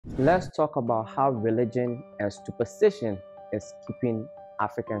let's talk about how religion and superstition is keeping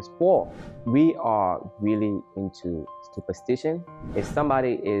Africans poor. We are really into superstition. If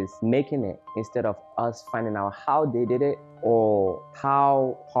somebody is making it, instead of us finding out how they did it or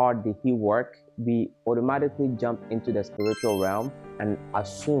how hard did he work, we automatically jump into the spiritual realm and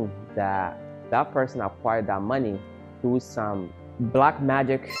assume that that person acquired that money through some black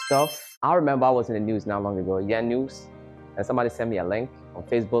magic stuff. I remember I was in the news not long ago, news, and somebody sent me a link on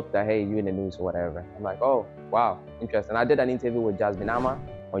Facebook that, hey, you in the news or whatever. I'm like, oh, wow, interesting. I did an interview with Jasmine Ama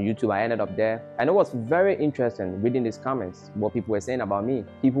on YouTube. I ended up there. And it was very interesting reading these comments, what people were saying about me.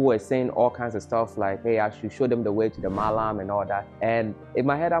 People were saying all kinds of stuff like, hey, I should show them the way to the Malam and all that. And in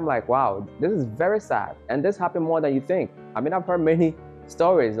my head, I'm like, wow, this is very sad. And this happened more than you think. I mean, I've heard many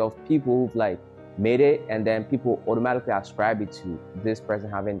stories of people who've like made it and then people automatically ascribe it to this person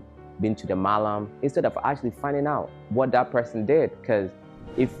having been to the Malam instead of actually finding out what that person did. Because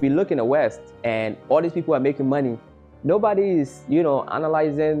if we look in the West and all these people are making money, nobody is,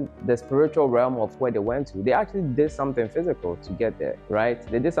 analyzing the spiritual realm of where they went to. They actually did something physical to get there, right?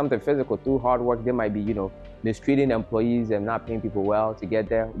 They did something physical through hard work. They might be, mistreating employees and not paying people well to get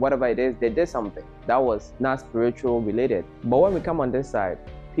there. Whatever it is, they did something that was not spiritual related. But when we come on this side,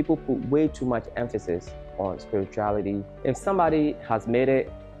 people put way too much emphasis on spirituality. If somebody has made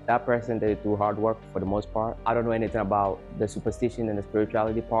it, that person did it through hard work for the most part. I don't know anything about the superstition and the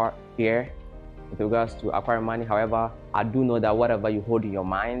spirituality part here with regards to acquiring money. However, I do know that whatever you hold in your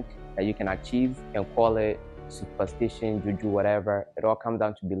mind that you can achieve, you can call it superstition, juju, whatever. It all comes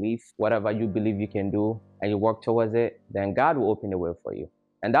down to belief. Whatever you believe you can do and you work towards it, then God will open the way for you.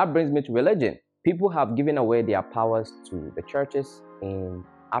 And that brings me to religion. People have given away their powers to the churches in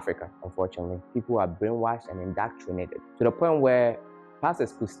Africa, unfortunately. People are brainwashed and indoctrinated to the point where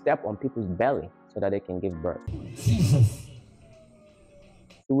pastors could step on people's belly so that they can give birth.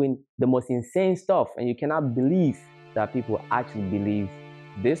 Doing the most insane stuff, and you cannot believe that people actually believe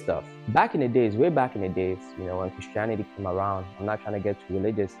this stuff. Back in the days, way back in the days, when Christianity came around, I'm not trying to get too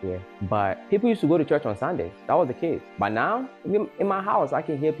religious here, but people used to go to church on Sundays. That was the case. But now, in my house, I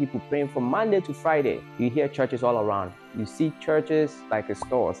can hear people praying from Monday to Friday. You hear churches all around. You see churches like the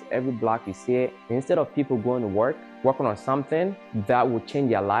stores. Every block you see it. Instead of people going to work, working on something that will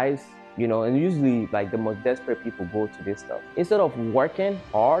change their lives, and usually like the most desperate people go to this stuff. Instead of working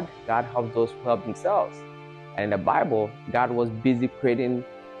hard, God helps those who help themselves. And in the Bible, God was busy creating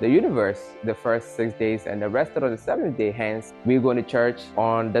the universe the first 6 days and the rest of the seventh day. Hence, we're going to church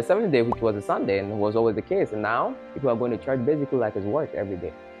on the seventh day, which was a Sunday, and was always the case. And now people are going to church basically like it's work every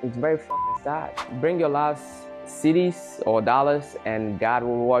day. It's very sad. Bring your last cities or dollars and God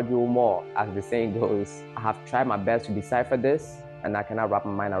will reward you more, as the saying goes. I have tried my best to decipher this, and I cannot wrap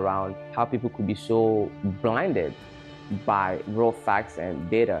my mind around how people could be so blinded by raw facts and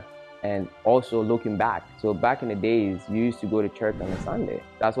data. And also looking back. So back in the days, you used to go to church on a Sunday.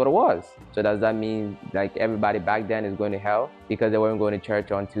 That's what it was. So does that mean like everybody back then is going to hell because they weren't going to church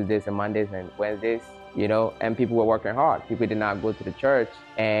on Tuesdays and Mondays and Wednesdays? And people were working hard. People did not go to the church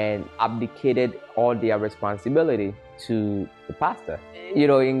and abdicated all their responsibility to the pastor.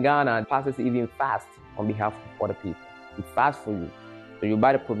 In Ghana, pastors even fast on behalf of other people. They fast for you. So you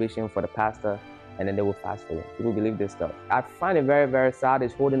buy the provision for the pastor, and then they will fast for you. People believe this stuff. I find it very, very sad.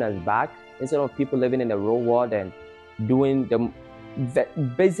 It's holding us back. Instead of people living in the real world and doing the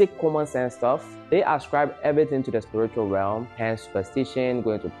basic common sense stuff, they ascribe everything to the spiritual realm, hence superstition,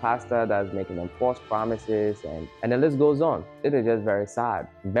 going to pastor that's making them false promises, and the list goes on. It is just very sad.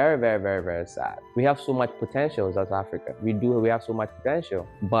 Very, very, very, very sad. We have so much potential as Africa. We have so much potential,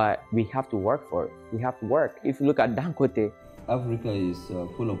 but we have to work for it. We have to work. If you look at Dangote, Africa is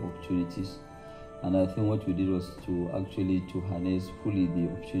full of opportunities. And I think what we did was to harness fully the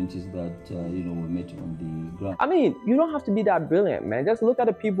opportunities that, we met on the ground. I mean, you don't have to be that brilliant, man. Just look at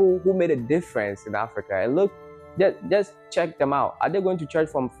the people who made a difference in Africa and just check them out. Are they going to church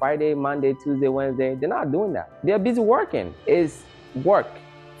from Friday, Monday, Tuesday, Wednesday? They're not doing that. They're busy working. It's work.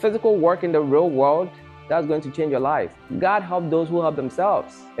 Physical work in the real world, that's going to change your life. God help those who help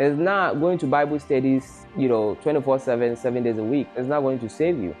themselves. It's not going to Bible studies, 24/7, 7 days a week. It's not going to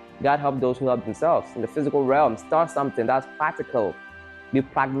save you. God help those who help themselves. In the physical realm, start something that's practical. Be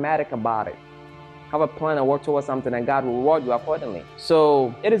pragmatic about it. Have a plan and work towards something, and God will reward you accordingly.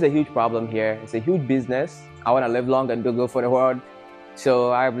 So it is a huge problem here. It's a huge business. I want to live long and do good for the world.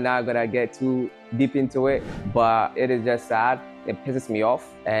 So I'm not going to get too deep into it, but it is just sad. It pisses me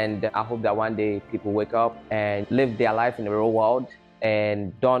off. And I hope that one day people wake up and live their life in the real world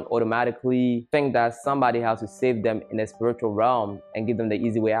and don't automatically think that somebody has to save them in the spiritual realm and give them the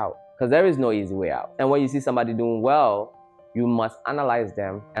easy way out. Because there is no easy way out. And when you see somebody doing well, You must analyze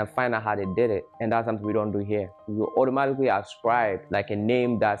them and find out how they did it. And that's something we don't do here. You automatically ascribe like a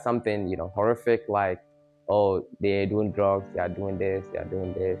name that's something, horrific, like, oh, they're doing drugs, they are doing this, they are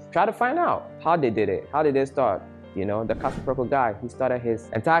doing this. Try to find out how they did it. How did they start? The Casa Purple guy, he started his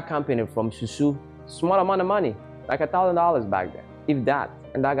entire company from Susu, small amount of money, like $1,000 back then, if that.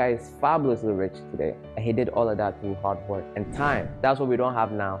 And that guy is fabulously rich today. And he did all of that through hard work and time. That's what we don't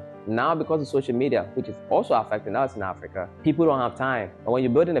have now. Now, because of social media, which is also affecting us in Africa, people don't have time. And when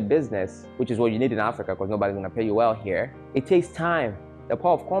you're building a business, which is what you need in Africa because nobody's going to pay you well here, it takes time. The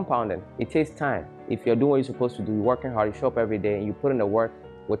power of compounding, it takes time. If you're doing what you're supposed to do, you're working hard, you show up every day, and you put in the work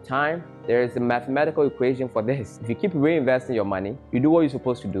with time, there is a mathematical equation for this. If you keep reinvesting your money, you do what you're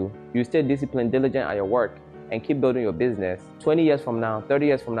supposed to do, you stay disciplined, diligent at your work, and keep building your business, 20 years from now, 30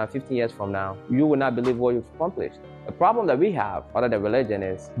 years from now, 15 years from now, you will not believe what you've accomplished. The problem that we have, other than religion,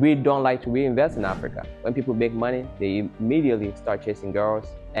 is we don't like to reinvest in Africa. When people make money, they immediately start chasing girls,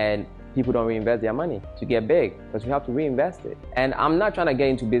 and people don't reinvest their money to get big because we have to reinvest it. And I'm not trying to get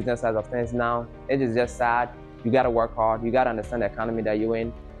into business side of things now. It is just sad. You got to work hard. You got to understand the economy that you're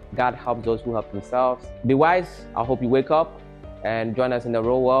in. God helps those who help themselves. Be wise. I hope you wake up and join us in the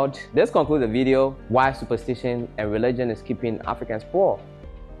real world. This concludes the video, why superstition and religion is keeping Africans poor.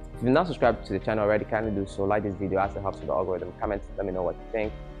 If you've not subscribed to the channel already, kindly do so. Like this video as it helps with the algorithm. Comment, let me know what you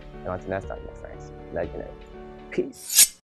think. And until next time, my friends, legendary. Peace.